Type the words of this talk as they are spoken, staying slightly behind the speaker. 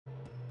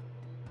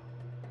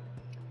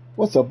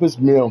What's up? It's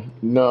Mil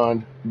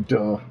None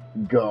Duh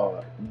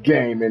God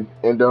Gaming,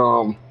 and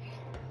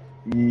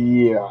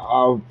yeah,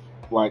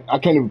 I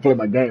can't even play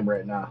my game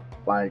right now.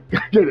 Like,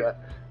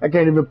 I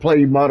can't even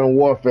play Modern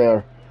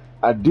Warfare.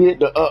 I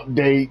did the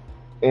update,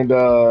 and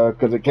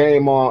because it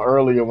came on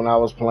earlier when I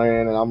was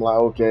playing, and I'm like,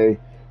 okay,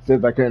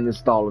 since I couldn't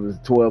install it,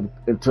 it's 12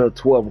 until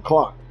 12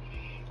 o'clock.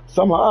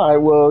 So I'm like, all right,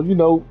 well,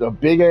 the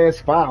big ass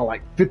file, uh,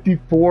 like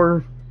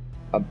 54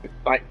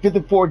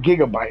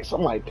 gigabytes.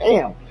 I'm like,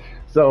 damn.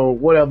 So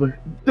whatever,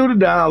 do the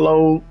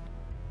download.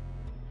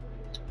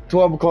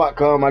 12 o'clock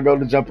come, I go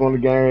to jump on the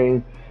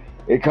game.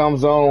 It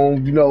comes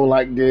on,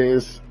 like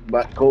this,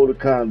 about code of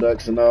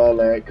conducts and all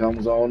that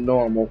comes on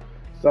normal.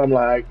 So I'm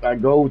like, I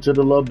go to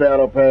the little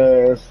battle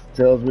pass,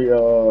 tells me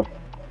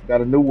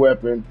got a new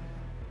weapon,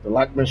 the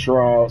lockman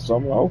shroud. So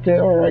I'm like, okay,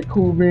 all right,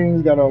 cool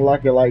beans, gotta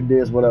unlock it like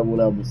this, whatever,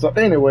 whatever. So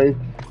anyway,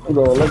 I'm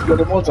going, let's go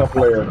to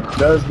multiplayer.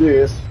 Does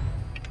this.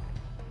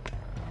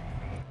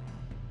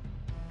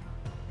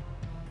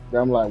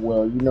 Then I'm like,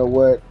 well, you know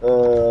what?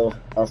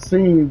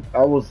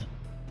 I was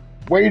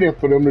waiting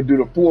for them to do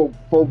the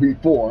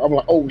 4v4. I'm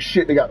like, oh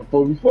shit, they got the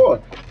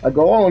 4v4. I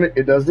go on it,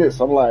 it does this.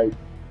 I'm like,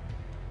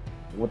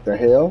 what the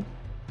hell?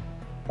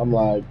 I'm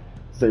like,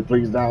 say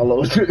please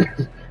download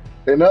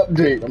an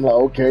update. I'm like,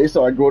 okay.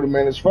 So I go to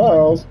manage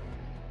files,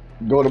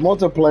 go to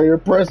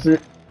multiplayer, press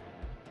it,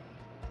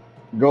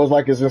 goes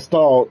like it's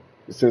installed.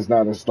 It says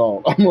not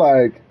installed. I'm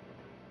like,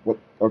 what?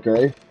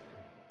 Okay.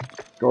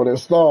 Go to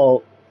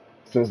install,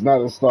 says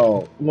not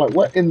installed. I'm like,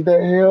 what in the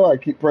hell? I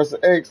keep pressing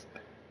X.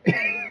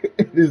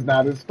 It is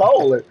not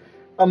installing.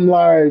 I'm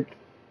like,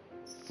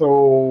 so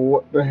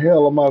what the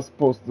hell am I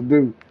supposed to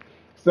do?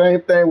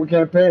 Same thing with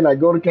campaign. I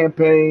go to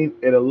campaign,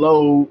 it'll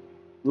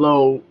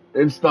load,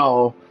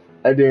 install,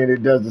 and then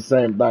it does the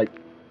same. Like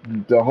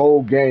the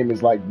whole game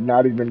is like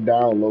not even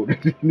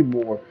downloaded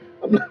anymore.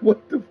 I'm like,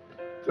 what the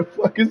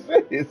fuck is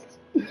this?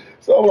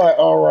 So I'm like,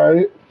 all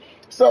right.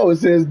 So it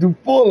says do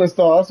full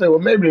install. I say, well,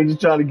 maybe they're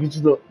just trying to get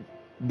you to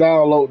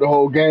download the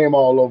whole game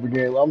all over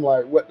again. I'm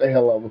like, what the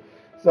hell ever?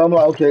 So I'm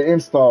like, okay,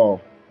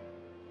 install.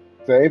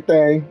 Same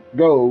thing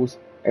goes,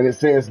 and it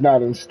says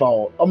not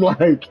installed. I'm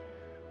like,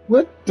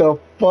 what the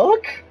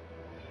fuck?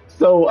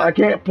 So I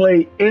can't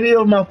play any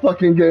of my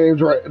fucking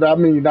games right. I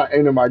mean, not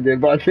any of my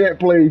games, but I can't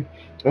play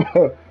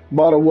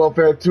Modern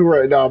Warfare 2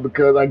 right now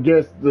because I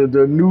guess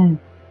the new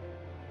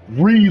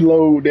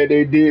reload that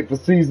they did for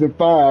season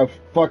 5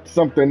 fucked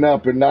something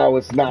up, and now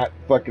it's not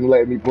fucking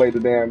letting me play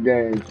the damn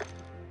game.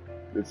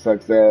 It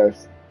sucks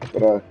ass.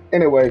 But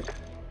anyway,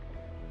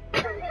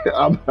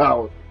 I'm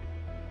out.